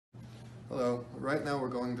Hello, right now we're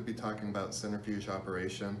going to be talking about centrifuge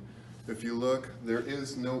operation. If you look, there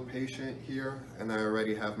is no patient here and I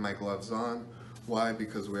already have my gloves on. Why?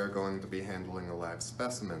 Because we are going to be handling a live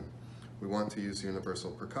specimen. We want to use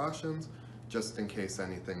universal precautions just in case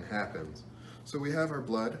anything happens. So we have our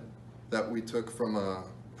blood that we took from a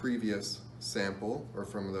previous sample or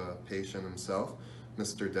from the patient himself,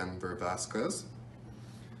 Mr. Denver Vasquez.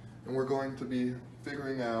 And we're going to be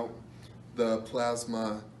figuring out the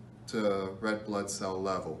plasma to red blood cell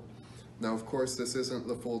level. Now, of course, this isn't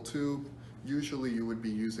the full tube. Usually you would be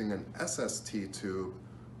using an SST tube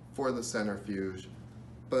for the centrifuge,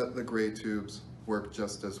 but the gray tubes work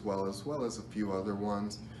just as well as a few other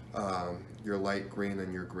ones. Your light green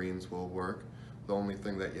and your greens will work. The only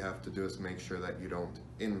thing that you have to do is make sure that you don't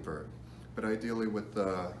invert. But ideally with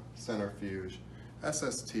the centrifuge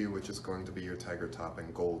SST, which is going to be your tiger top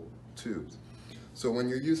and gold tubes. So when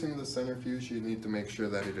you're using the centrifuge, you need to make sure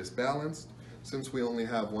that it is balanced. Since we only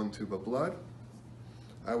have one tube of blood,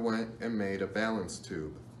 I went and made a balanced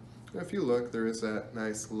tube. If you look, there is that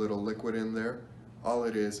nice little liquid in there. All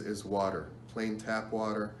it is water, plain tap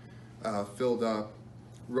water, filled up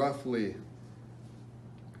roughly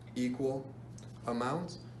equal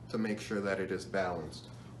amounts to make sure that it is balanced.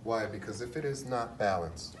 Why? Because if it is not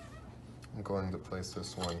balanced, I'm going to place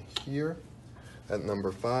this one here at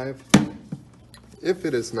number 5. If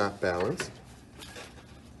it is not balanced,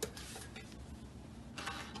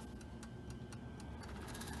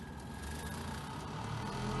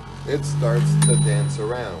 it starts to dance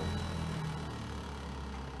around.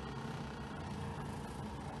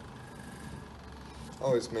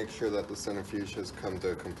 Always make sure that the centrifuge has come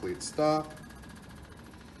to a complete stop.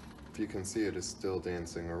 If you can see, it is still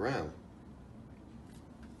dancing around.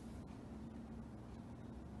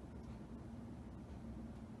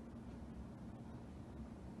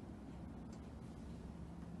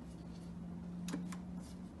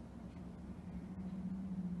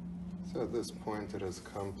 So at this point, it has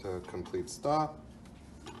come to a complete stop.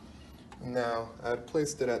 Now, I've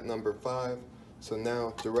placed it at number 5, so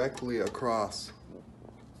now directly across,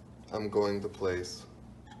 I'm going to place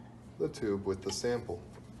the tube with the sample.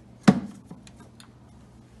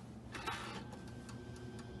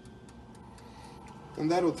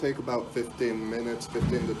 And that'll take about 15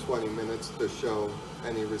 to 20 minutes to show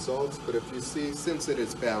any results, but if you see, since it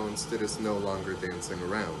is balanced, it is no longer dancing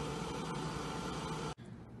around.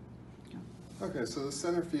 Okay, so the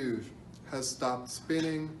centrifuge has stopped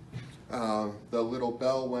spinning. The little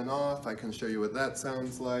bell went off. I can show you what that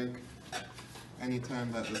sounds like.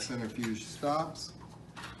 Anytime that the centrifuge stops,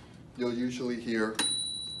 you'll usually hear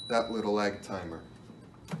that little egg timer.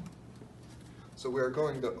 So we're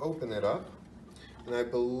going to open it up, and I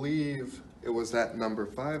believe it was at number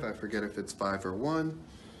 5. I forget if it's 5 or 1.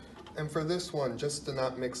 And for this one, just to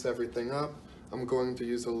not mix everything up, I'm going to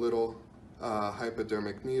use a little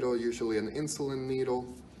hypodermic needle, usually an insulin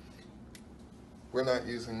needle. We're not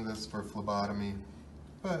using this for phlebotomy,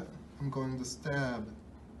 but I'm going to stab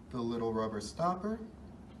the little rubber stopper.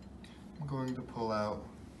 I'm going to pull out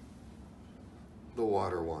the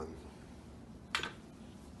water one.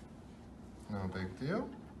 No big deal.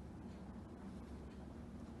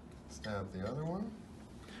 Stab the other one.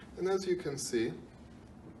 And as you can see,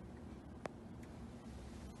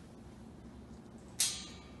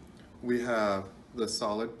 we have the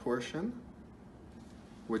solid portion,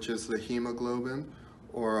 which is the hemoglobin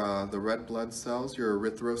or the red blood cells, your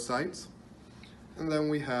erythrocytes. And then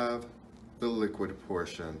we have the liquid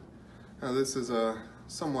portion. Now this is a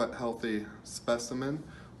somewhat healthy specimen.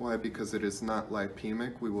 Why? Because it is not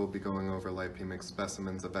lipemic. We will be going over lipemic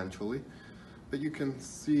specimens eventually. But you can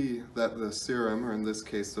see that the serum, or in this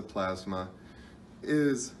case the plasma,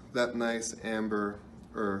 is that nice amber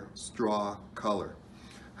or straw color.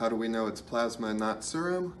 How do we know it's plasma and not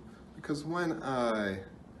serum? Because when I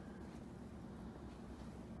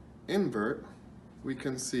invert, we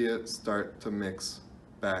can see it start to mix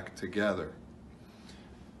back together.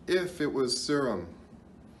 If it was serum,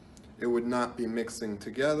 it would not be mixing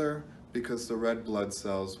together because the red blood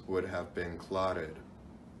cells would have been clotted.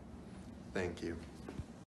 Thank you.